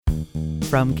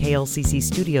From KLCC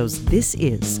Studios, this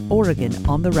is Oregon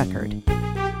on the Record.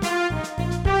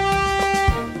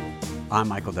 I'm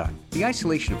Michael Dunn. The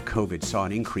isolation of COVID saw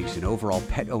an increase in overall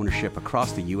pet ownership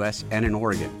across the U.S. and in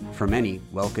Oregon. For many,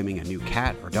 welcoming a new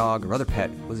cat or dog or other pet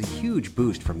was a huge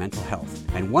boost for mental health.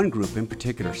 And one group in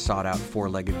particular sought out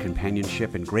four-legged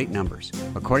companionship in great numbers.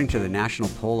 According to the National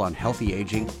Poll on Healthy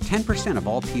Aging, 10% of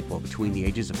all people between the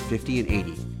ages of 50 and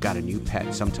 80 got a new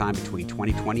pet sometime between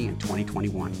 2020 and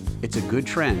 2021. It's a good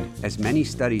trend, as many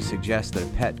studies suggest that a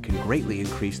pet can greatly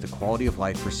increase the quality of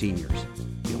life for seniors.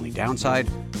 The only downside?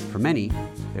 For many,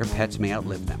 their pets may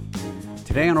outlive them.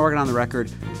 Today on Oregon on the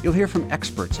Record, you'll hear from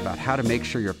experts about how to make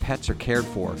sure your pets are cared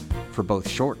for both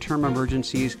short-term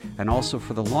emergencies and also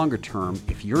for the longer term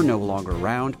if you're no longer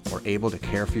around or able to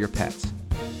care for your pets.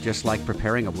 Just like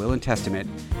preparing a will and testament,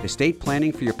 estate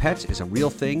planning for your pets is a real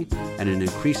thing and an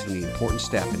increasingly important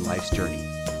step in life's journey.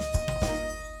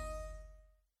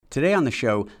 Today on the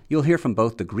show, you'll hear from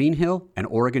both the Greenhill and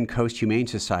Oregon Coast Humane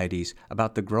Societies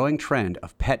about the growing trend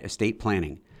of pet estate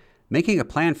planning. Making a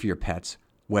plan for your pets,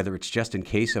 whether it's just in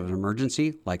case of an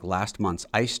emergency like last month's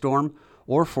ice storm,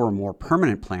 or for a more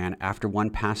permanent plan after one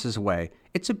passes away,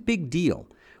 it's a big deal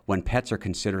when pets are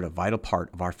considered a vital part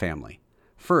of our family.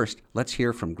 First, let's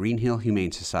hear from Greenhill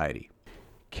Humane Society.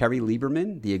 Kerry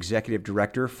Lieberman, the Executive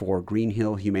Director for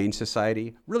Greenhill Humane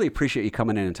Society. Really appreciate you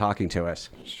coming in and talking to us.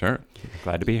 Sure.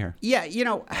 Glad to be here. Yeah,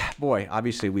 boy,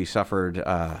 obviously we suffered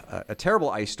a terrible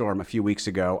ice storm a few weeks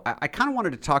ago. I kind of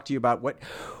wanted to talk to you about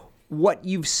what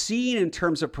you've seen in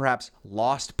terms of perhaps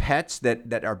lost pets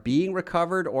that are being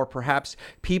recovered, or perhaps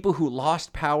people who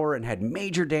lost power and had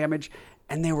major damage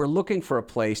and they were looking for a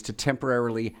place to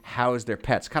temporarily house their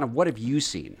pets. Kind of what have you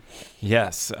seen?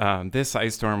 Yes, this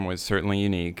ice storm was certainly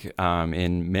unique.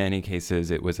 In many cases,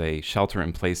 it was a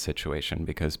shelter-in-place situation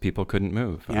because people couldn't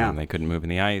move. Yeah. They couldn't move in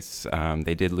the ice.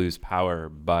 They did lose power,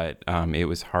 but it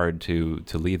was hard to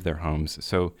leave their homes.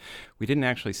 So we didn't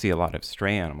actually see a lot of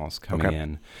stray animals coming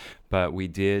in. But we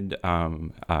did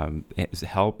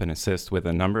help and assist with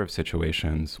a number of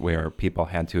situations where people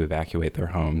had to evacuate their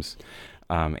homes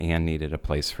and needed a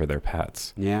place for their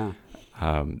pets. Yeah.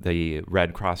 The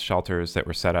Red Cross shelters that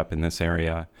were set up in this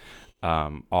area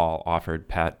all offered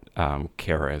pet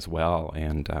care as well.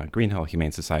 And Greenhill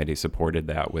Humane Society supported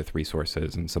that with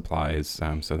resources and supplies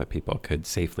so that people could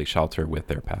safely shelter with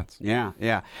their pets. Yeah,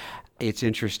 yeah. It's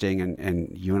interesting,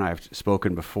 and you and I have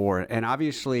spoken before. And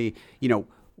obviously,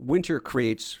 winter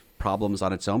creates problems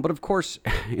on its own. But of course,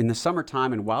 in the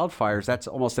summertime and wildfires, that's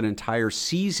almost an entire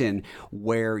season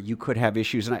where you could have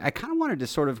issues. And I kind of wanted to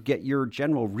sort of get your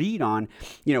general read on,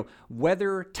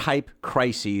 weather type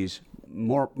crises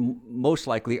most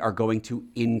likely are going to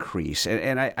increase.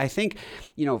 And I think,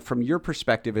 from your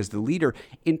perspective as the leader,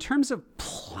 in terms of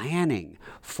planning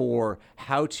for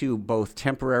how to both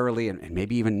temporarily and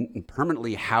maybe even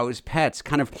permanently house pets,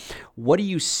 kind of what do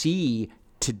you see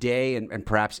today and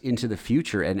perhaps into the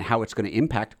future, and how it's going to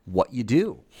impact what you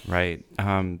do? Right.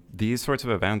 These sorts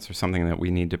of events are something that we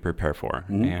need to prepare for.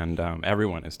 Mm-hmm. And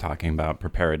everyone is talking about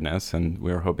preparedness, and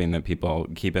we're hoping that people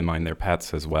keep in mind their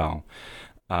pets as well.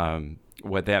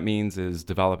 What that means is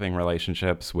developing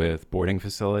relationships with boarding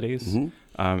facilities,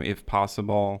 mm-hmm. If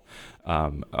possible,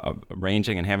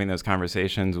 arranging and having those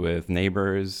conversations with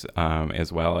neighbors,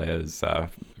 as well as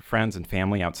friends and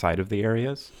family outside of the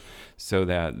areas, so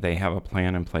that they have a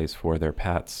plan in place for their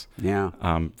pets. Yeah.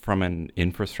 From an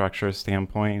infrastructure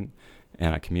standpoint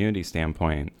and a community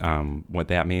standpoint, what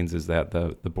that means is that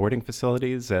the boarding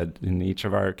facilities in each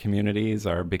of our communities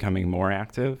are becoming more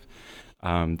active.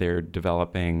 They're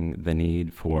developing the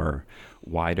need for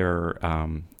wider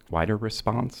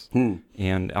response,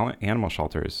 and animal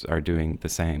shelters are doing the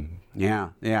same. Yeah,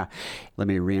 yeah. Let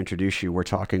me reintroduce you. We're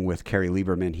talking with Kerry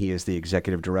Lieberman. He is the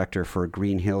Executive Director for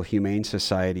Greenhill Humane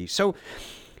Society. So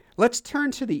let's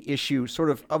turn to the issue sort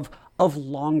of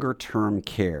longer-term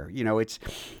care.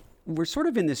 We're sort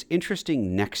of in this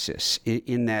interesting nexus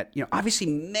in that, obviously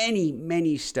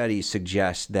many studies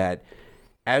suggest that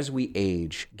as we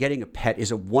age, getting a pet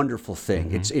is a wonderful thing.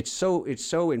 Mm-hmm. It's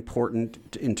so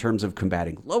important in terms of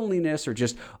combating loneliness or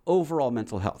just overall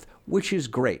mental health, which is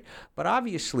great. But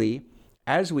obviously,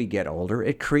 as we get older,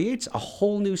 it creates a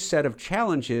whole new set of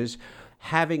challenges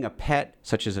having a pet,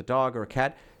 such as a dog or a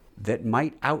cat, that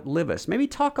might outlive us. Maybe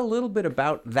talk a little bit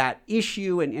about that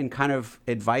issue and kind of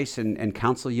advice and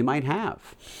counsel you might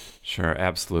have. Sure,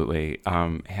 absolutely.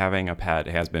 Having a pet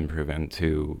has been proven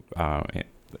to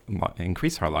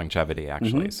increase our longevity,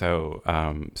 actually.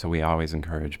 Mm-hmm. So we always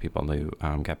encourage people to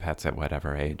get pets at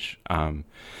whatever age.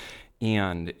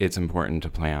 And it's important to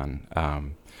plan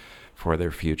for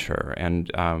their future.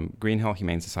 And Green Hill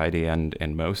Humane Society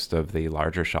and most of the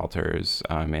larger shelters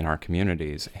in our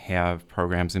communities have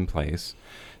programs in place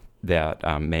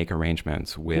that make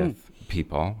arrangements with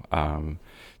people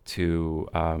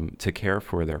to care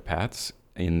for their pets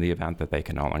in the event that they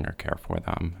can no longer care for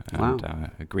them. And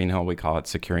at Green Hill, we call it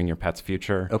securing your pet's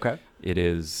future. Okay. It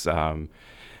is,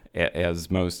 as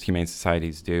most humane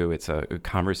societies do, it's a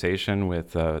conversation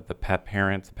with the pet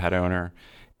parent, the pet owner,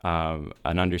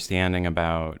 an understanding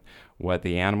about what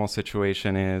the animal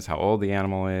situation is, how old the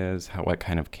animal is, what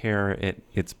kind of care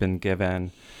it's been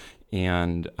given,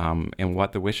 and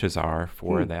what the wishes are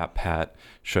for that pet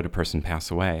should a person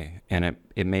pass away. And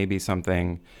it may be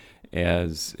something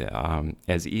as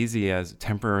easy as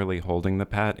temporarily holding the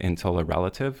pet until a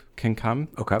relative can come.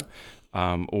 Okay.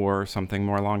 Or something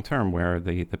more long-term where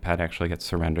the pet actually gets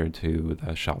surrendered to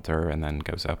the shelter and then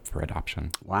goes up for adoption.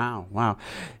 Wow.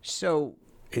 So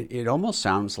it almost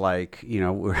sounds like,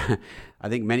 I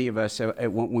think many of us,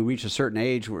 when we reach a certain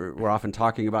age, we're often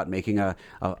talking about making a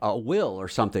will or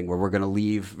something where we're going to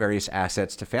leave various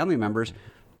assets to family members.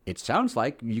 It sounds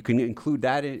like you can include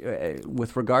that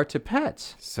with regard to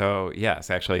pets. So yes,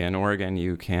 actually in Oregon,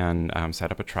 you can set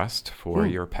up a trust for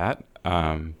your pet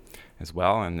as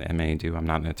well, and many do. I'm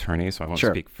not an attorney, so I won't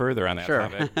speak further on that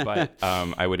topic, but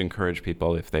I would encourage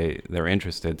people, if they're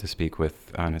interested, to speak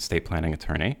with an estate planning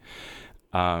attorney.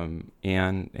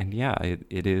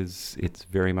 It's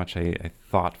very much a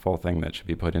thoughtful thing that should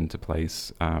be put into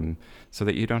place so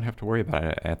that you don't have to worry about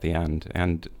it at the end.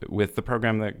 And with the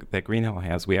program that Green Hill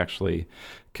has, we actually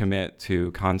commit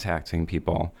to contacting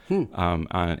people on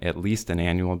at least an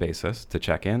annual basis to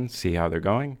check in, see how they're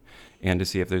going, and to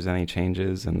see if there's any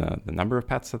changes in the number of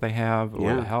pets that they have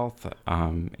or the health,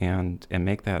 and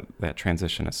make that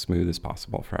transition as smooth as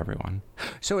possible for everyone.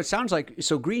 So it sounds like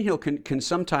Green Hill can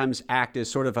sometimes act as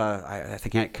sort of I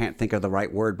can't think of the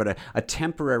right word, but a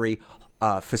temporary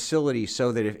facility,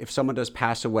 so that if someone does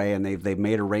pass away and they've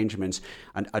made arrangements,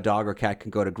 a dog or cat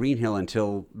can go to Green Hill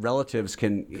until relatives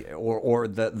can, or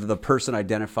the person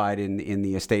identified in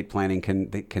the estate planning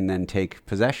can then take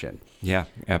possession. Yeah,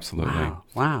 absolutely.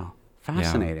 Wow.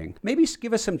 Fascinating. Yeah. Maybe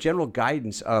give us some general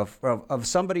guidance of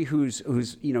somebody who's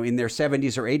in their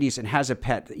 70s or 80s and has a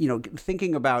pet,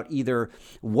 thinking about either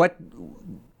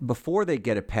before they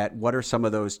get a pet, what are some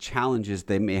of those challenges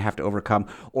they may have to overcome,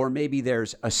 or maybe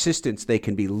there's assistance they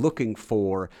can be looking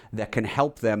for that can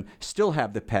help them still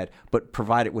have the pet but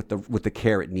provide it with the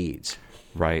care it needs.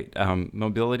 Right.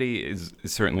 Mobility is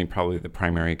certainly probably the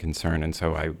primary concern, and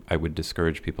so I would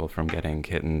discourage people from getting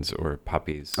kittens or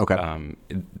puppies,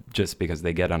 just because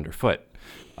they get underfoot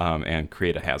and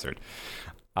create a hazard.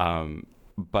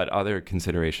 But other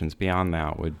considerations beyond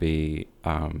that would be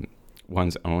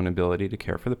one's own ability to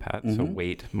care for the pet. So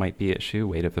weight might be an issue,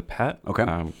 weight of the pet.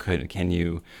 Can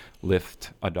you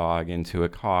lift a dog into a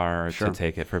car to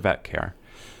take it for vet care?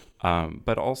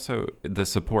 But also the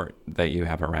support that you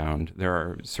have around. There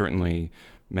are certainly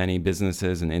many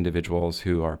businesses and individuals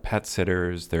who are pet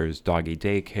sitters. There's doggy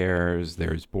daycares,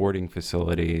 there's boarding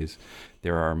facilities,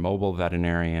 there are mobile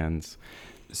veterinarians.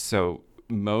 So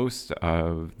most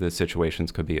of the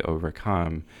situations could be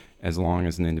overcome as long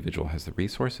as an individual has the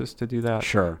resources to do that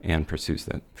and pursues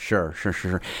that. Sure.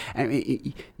 I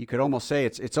mean, you could almost say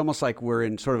it's almost like we're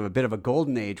in sort of a bit of a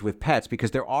golden age with pets,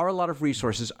 because there are a lot of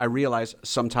resources. I realize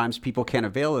sometimes people can't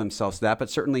avail themselves of that,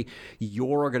 but certainly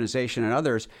your organization and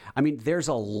others, I mean, there's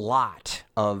a lot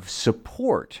of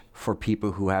support for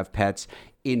people who have pets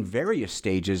in various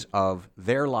stages of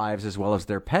their lives as well as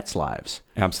their pets' lives.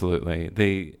 Absolutely.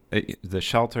 The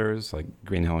shelters like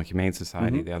Green Hill Humane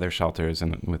Society, the other shelters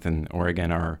within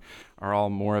Oregon are all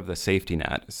more of the safety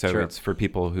net. So it's for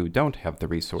people who don't have the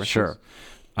resources.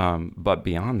 But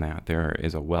beyond that, there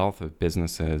is a wealth of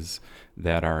businesses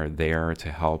that are there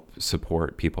to help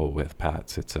support people with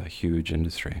pets. It's a huge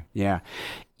industry. Yeah.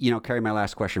 Carrie, my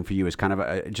last question for you is kind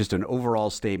of just an overall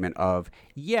statement of,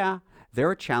 there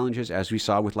are challenges, as we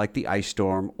saw with like the ice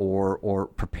storm or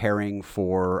preparing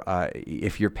for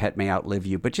if your pet may outlive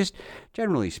you. But just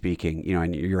generally speaking,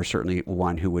 and you're certainly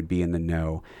one who would be in the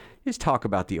know, just talk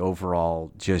about the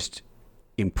overall just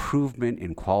improvement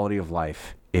in quality of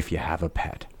life if you have a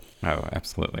pet. Oh,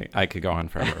 absolutely. I could go on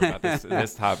forever about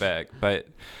this topic. But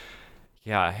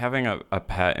yeah, having a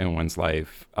pet in one's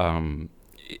life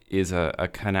is a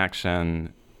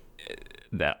connection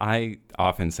that I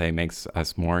often say makes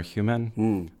us more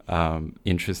human,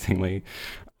 interestingly,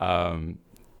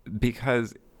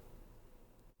 because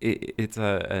it's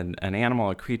an animal,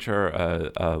 a creature,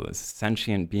 a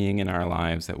sentient being in our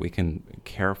lives that we can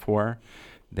care for,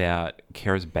 that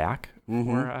cares back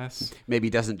for us. Maybe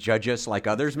doesn't judge us like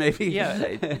others, maybe? Yeah,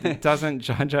 it doesn't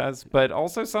judge us, but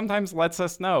also sometimes lets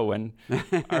us know when,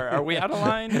 are we out of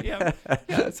line? Yeah.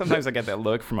 Sometimes I get that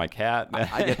look from my cat.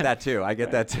 I get that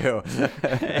too.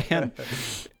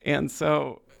 and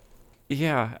so,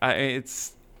 yeah,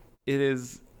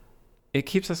 it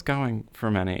keeps us going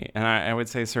for many. And I would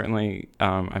say certainly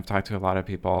I've talked to a lot of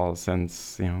people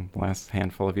since, the last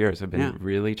handful of years have been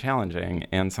really challenging.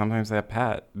 And sometimes that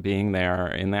pet being there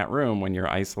in that room when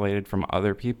you're isolated from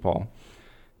other people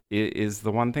is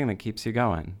the one thing that keeps you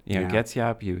going. Gets you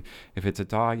up. If it's a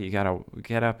dog, you got to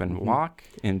get up and walk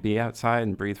and be outside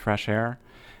and breathe fresh air.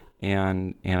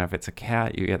 And if it's a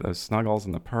cat, you get those snuggles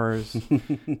and the purrs,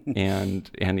 and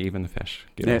even the fish.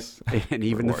 And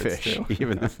even the fish,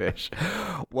 even the fish.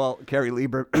 Well, Carrie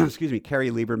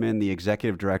Lieberman, the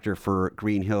executive director for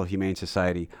Green Hill Humane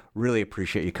Society, really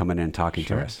appreciate you coming in and talking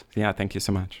to us. Yeah, thank you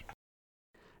so much.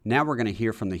 Now we're going to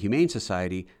hear from the Humane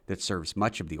Society that serves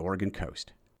much of the Oregon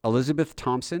coast. Elizabeth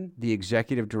Thompson, the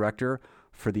executive director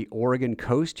for the Oregon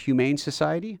Coast Humane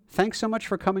Society, thanks so much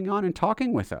for coming on and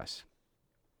talking with us.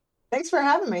 Thanks for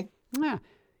having me. Yeah,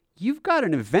 you've got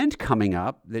an event coming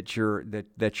up that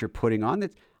you're putting on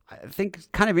that I think is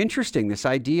kind of interesting. This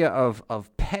idea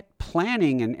of pet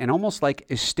planning and almost like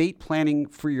estate planning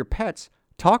for your pets.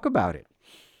 Talk about it.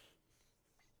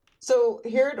 So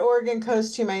here at Oregon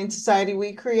Coast Humane Society,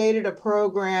 we created a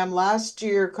program last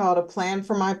year called A Plan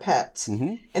for My Pets.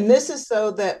 And this is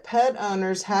so that pet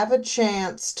owners have a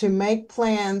chance to make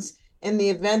plans in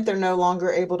the event they're no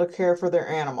longer able to care for their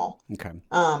animal. Okay.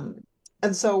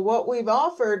 And so what we've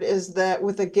offered is that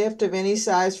with a gift of any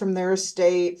size from their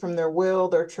estate, from their will,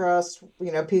 their trust,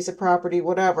 piece of property,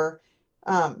 whatever,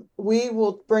 we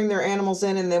will bring their animals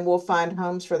in and then we'll find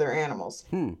homes for their animals.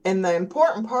 And the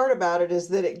important part about it is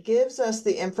that it gives us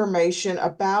the information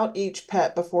about each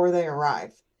pet before they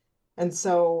arrive. And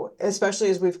so, especially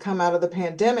as we've come out of the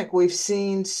pandemic, we've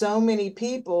seen so many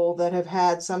people that have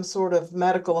had some sort of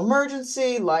medical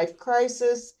emergency, life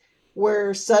crisis,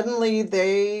 where suddenly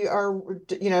they are,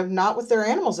 not with their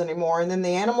animals anymore. And then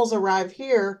the animals arrive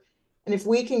here. And if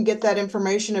we can get that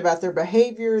information about their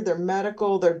behavior, their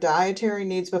medical, their dietary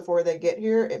needs before they get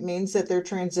here, it means that their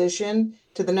transition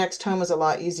to the next home is a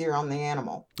lot easier on the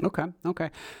animal. Okay.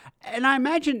 And I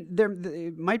imagine there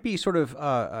might be sort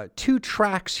of two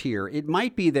tracks here. It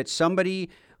might be that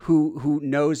somebody who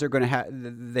knows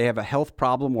they have a health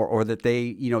problem or that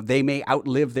they may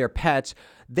outlive their pets.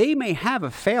 They may have a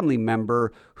family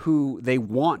member who they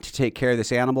want to take care of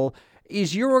this animal.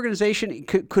 Is your organization,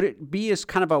 could it be as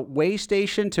kind of a way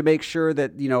station to make sure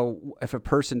that, if a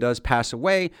person does pass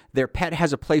away, their pet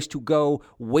has a place to go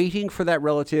waiting for that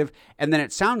relative? And then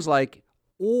it sounds like,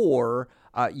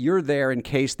 you're there in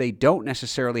case they don't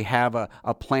necessarily have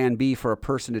a plan B for a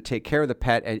person to take care of the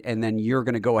pet, and then you're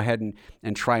going to go ahead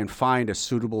and try and find a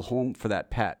suitable home for that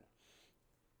pet.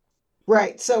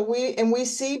 Right. So we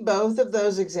see both of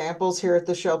those examples here at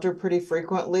the shelter pretty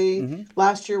frequently.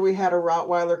 Last year we had a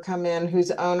Rottweiler come in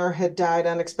whose owner had died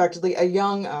unexpectedly, a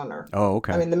young owner. Oh,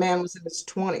 okay. I mean, the man was in his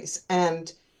 20s.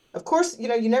 And of course,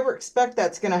 you never expect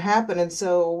that's going to happen. And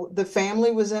so the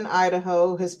family was in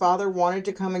Idaho. His father wanted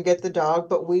to come and get the dog,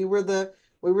 but we were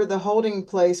the holding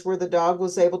place where the dog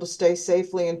was able to stay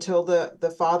safely until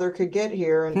the father could get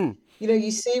here. And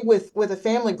you see with a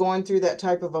family going through that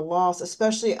type of a loss,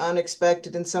 especially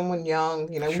unexpected in someone young,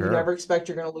 Sure. You never expect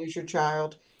you're going to lose your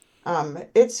child.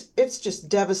 It's just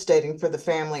devastating for the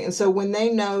family. And so when they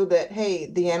know that,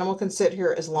 hey, the animal can sit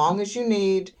here as long as you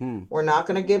need, we're not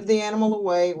going to give the animal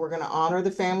away, we're going to honor the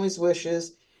family's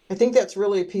wishes. I think that's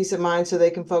really a peace of mind so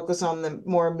they can focus on the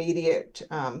more immediate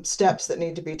steps that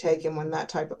need to be taken when that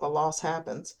type of a loss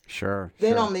happens. Sure.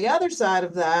 Then on the other side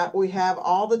of that, we have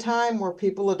all the time where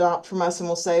people adopt from us and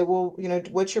will say, well,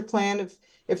 what's your plan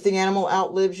if the animal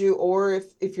outlives you, or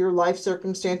if your life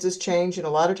circumstances change? And a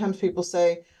lot of times people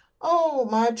say, oh,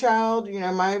 my child,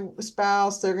 my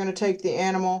spouse, they're going to take the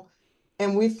animal.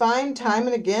 And we find time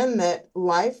and again that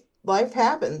life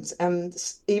happens, and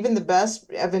even the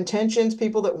best of intentions,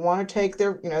 people that want to take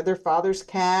their father's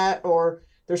cat or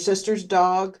their sister's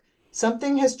dog,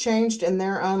 something has changed in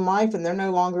their own life and they're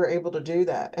no longer able to do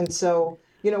that. And so,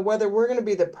 whether we're going to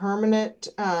be the permanent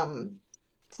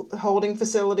holding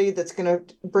facility that's going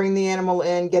to bring the animal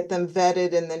in, get them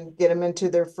vetted, and then get them into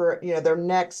their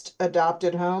next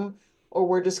adopted home, or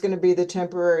we're just going to be the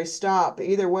temporary stop.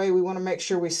 Either way, we want to make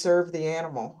sure we serve the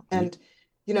animal. And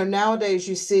nowadays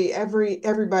you see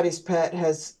everybody's pet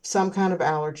has some kind of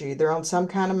allergy. They're on some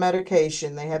kind of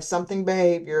medication. They have something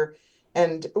behavior,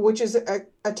 and which is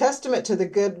a testament to the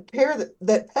good care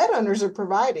that pet owners are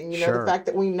providing. Sure. The fact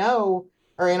that we know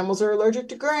our animals are allergic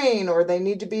to grain, or they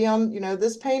need to be on,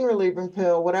 this pain relieving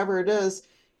pill, whatever it is.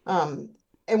 Um,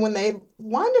 and when they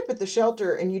wind up at the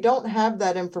shelter and you don't have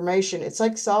that information, it's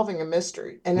like solving a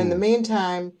mystery. And in the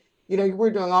meantime, we're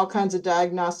doing all kinds of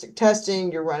diagnostic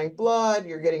testing, you're running blood,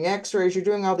 you're getting x-rays, you're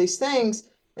doing all these things.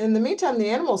 In the meantime, the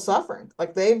animal's suffering.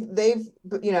 Like they've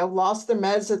lost their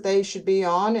meds that they should be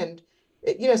on. And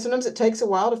sometimes it takes a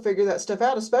while to figure that stuff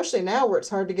out, especially now where it's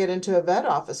hard to get into a vet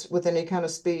office with any kind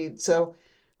of speed. So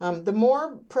the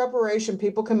more preparation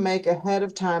people can make ahead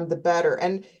of time, the better.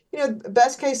 And,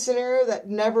 best case scenario, that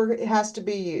never has to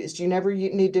be used. You never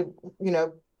need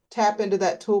to, tap into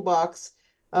that toolbox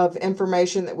of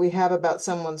information that we have about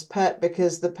someone's pet,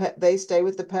 because they stay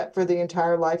with the pet for the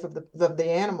entire life of the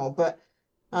animal. But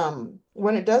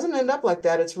when it doesn't end up like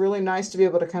that, it's really nice to be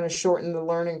able to kind of shorten the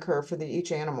learning curve for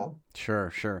each animal.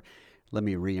 Sure. Let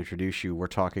me reintroduce you. We're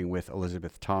talking with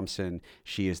Elizabeth Thompson.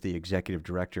 She is the executive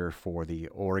director for the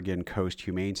Oregon Coast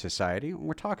Humane Society. And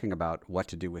we're talking about what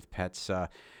to do with pets,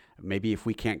 maybe if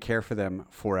we can't care for them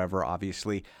forever,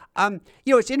 obviously.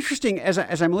 It's interesting, as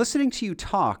I'm listening to you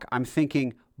talk, I'm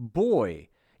thinking, boy,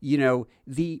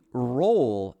 the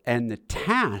role and the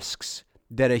tasks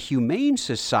that a humane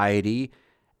society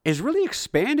is really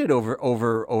expanded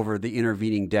over the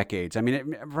intervening decades. I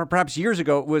mean, perhaps years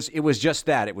ago it was just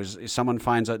that. It was someone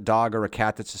finds a dog or a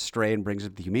cat that's a stray and brings it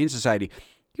to the Humane Society.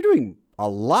 You're doing a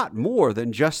lot more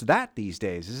than just that these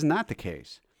days. Isn't that the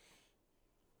case?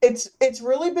 It's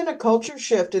really been a culture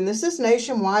shift, and this is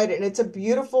nationwide, and it's a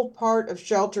beautiful part of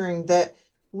sheltering that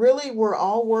really we're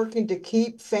all working to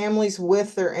keep families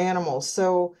with their animals.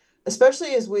 So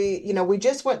especially as we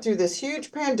just went through this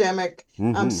huge pandemic.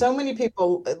 So many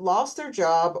people lost their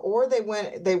job, or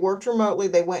they worked remotely,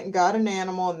 they went and got an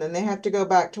animal, and then they have to go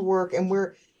back to work. And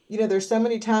there's so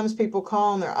many times people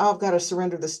call and I've got to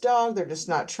surrender this dog. They're just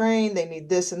not trained. They need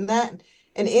this and that.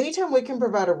 And anytime we can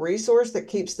provide a resource that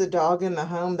keeps the dog in the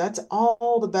home, that's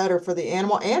all the better for the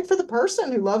animal and for the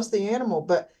person who loves the animal.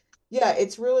 But yeah,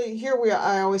 it's really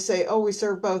I always say, we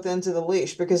serve both ends of the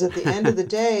leash, because at the end of the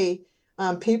day,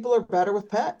 people are better with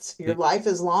pets. Your life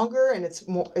is longer and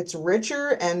it's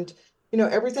richer, and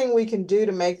everything we can do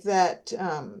to make that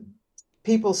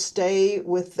people stay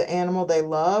with the animal they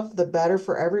love, the better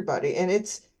for everybody. And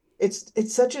it's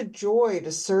such a joy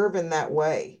to serve in that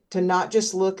way, to not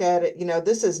just look at it.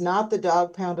 This is not the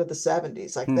dog pound of the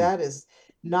 70s. Like that is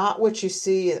not what you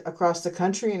see across the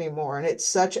country anymore. And it's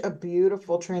such a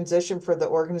beautiful transition for the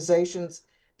organizations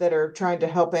that are trying to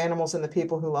help animals and the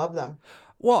people who love them.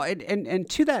 Well, and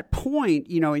to that point,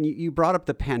 and you brought up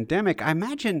the pandemic, I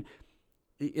imagine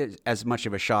as much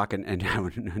of a shock, and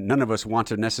none of us want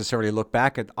to necessarily look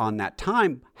back on that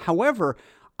time. However,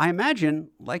 I imagine,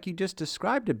 like you just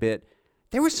described a bit,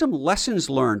 there were some lessons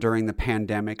learned during the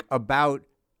pandemic about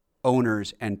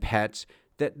owners and pets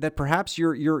that perhaps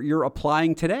you're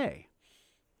applying today.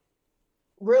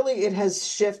 Really, it has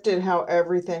shifted how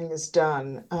everything is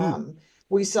done.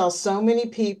 We saw so many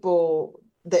people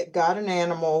that got an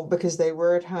animal because they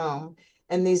were at home,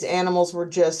 and these animals were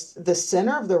just the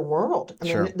center of their world. I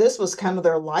mean, this was kind of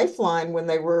their lifeline when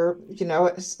they were,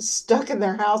 stuck in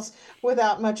their house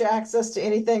without much access to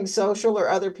anything social or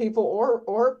other people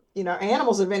or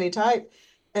animals of any type.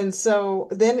 And so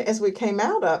then as we came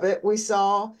out of it, we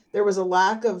saw there was a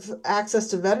lack of access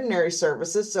to veterinary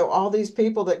services. So all these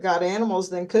people that got animals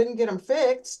then couldn't get them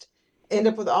fixed, end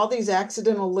up with all these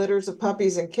accidental litters of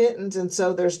puppies and kittens. And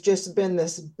so there's just been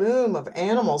this boom of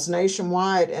animals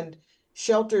nationwide, and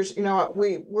shelters,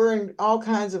 we're in all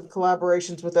kinds of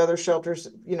collaborations with other shelters,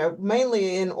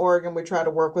 mainly in Oregon. We try to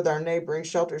work with our neighboring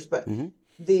shelters, but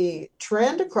the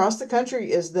trend across the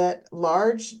country is that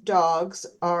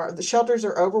the shelters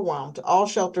are overwhelmed. All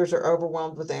shelters are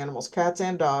overwhelmed with animals, cats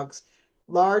and dogs.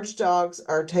 Large dogs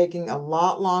are taking a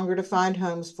lot longer to find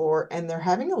homes for, and they're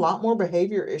having a lot more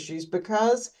behavior issues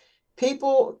because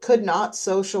people could not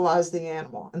socialize the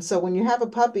animal. And so when you have a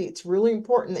puppy, it's really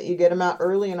important that you get them out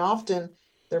early and often.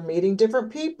 They're meeting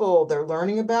different people. They're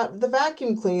learning about the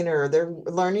vacuum cleaner. They're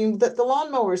learning that the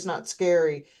lawnmower is not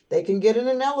scary. They can get in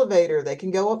an elevator. They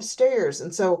can go upstairs.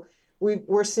 And so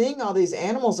we're seeing all these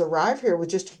animals arrive here with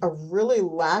just a really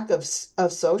lack of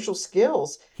social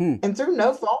skills, and through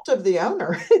no fault of the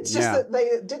owner. It's just that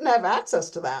they didn't have access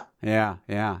to that. Yeah.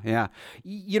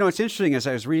 It's interesting, as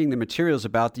I was reading the materials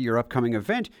about your upcoming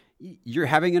event, you're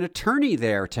having an attorney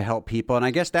there to help people. And I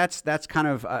guess that's kind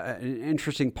of an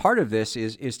interesting part of this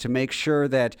is to make sure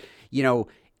that,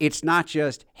 it's not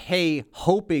just, hey,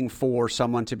 hoping for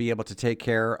someone to be able to take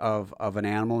care of an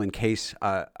animal in case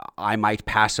I might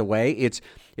pass away.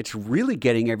 It's really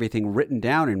getting everything written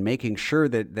down and making sure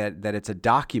that it's a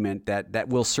document that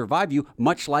will survive you,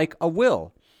 much like a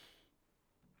will.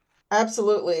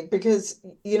 Absolutely, because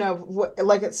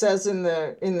like it says in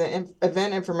the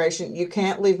event information, you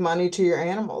can't leave money to your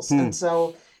animals, and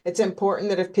so it's important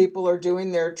that if people are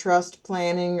doing their trust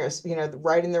planning or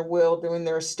writing their will, doing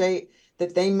their estate,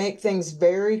 that they make things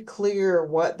very clear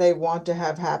what they want to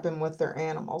have happen with their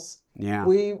animals. Yeah.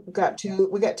 We got two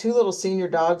little senior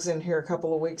dogs in here a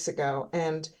couple of weeks ago,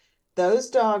 and those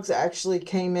dogs actually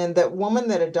came in. That woman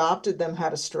that adopted them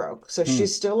had a stroke. So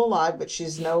she's still alive, but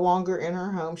she's no longer in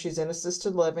her home. She's in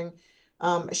assisted living.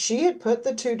 She had put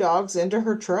the two dogs into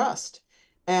her trust,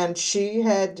 and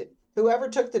whoever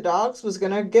took the dogs was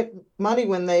going to get money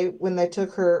when they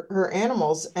took her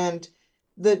animals. And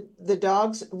the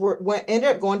dogs ended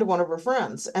up going to one of her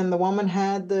friends, and the woman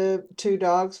had the two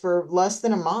dogs for less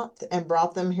than a month and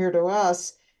brought them here to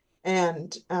us.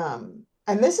 And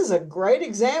this is a great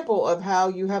example of how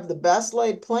you have the best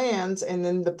laid plans, and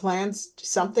then the plans,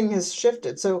 something has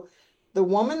shifted. So the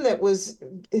woman that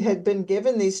had been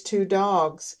given these two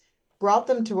dogs brought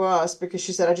them to us because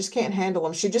she said, I just can't handle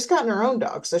them. She just gotten her own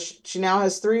dog. So she now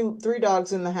has three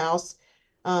dogs in the house.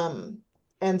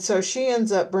 And so she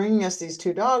ends up bringing us these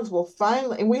two dogs. Well,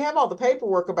 finally, and we have all the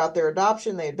paperwork about their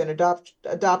adoption. They had been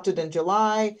adopted in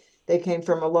July. They came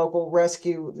from a local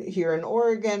rescue here in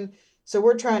Oregon. So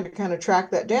we're trying to kind of track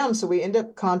that down. So we end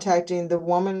up contacting the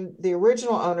woman, the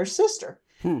original owner's sister.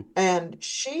 And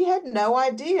she had no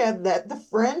idea that the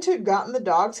friend who'd gotten the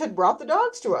dogs had brought the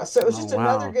dogs to us. So it was just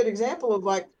another good example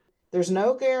of there's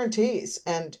no guarantees.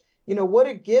 And, what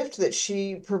a gift that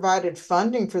she provided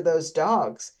funding for those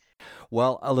dogs.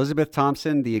 Well, Elizabeth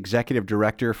Thompson, the executive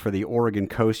director for the Oregon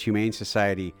Coast Humane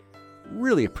Society,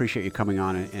 really appreciate you coming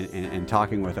on and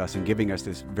talking with us and giving us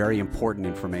this very important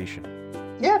information.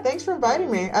 Yeah, thanks for inviting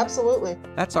me. Absolutely.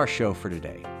 That's our show for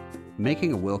today.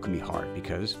 Making a will can be hard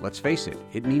because, let's face it,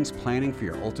 it means planning for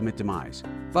your ultimate demise.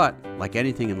 But, like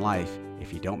anything in life,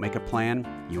 if you don't make a plan,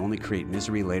 you only create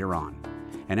misery later on.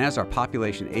 And as our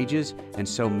population ages, and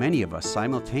so many of us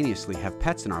simultaneously have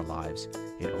pets in our lives,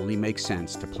 it only makes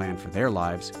sense to plan for their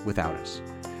lives without us.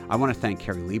 I want to thank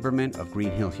Carrie Lieberman of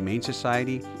Green Hill Humane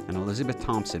Society and Elizabeth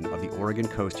Thompson of the Oregon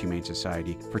Coast Humane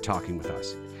Society for talking with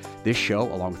us. This show,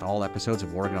 along with all episodes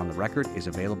of Oregon on the Record, is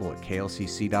available at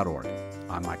klcc.org.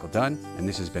 I'm Michael Dunn, and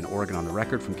this has been Oregon on the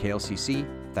Record from KLCC.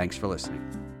 Thanks for listening.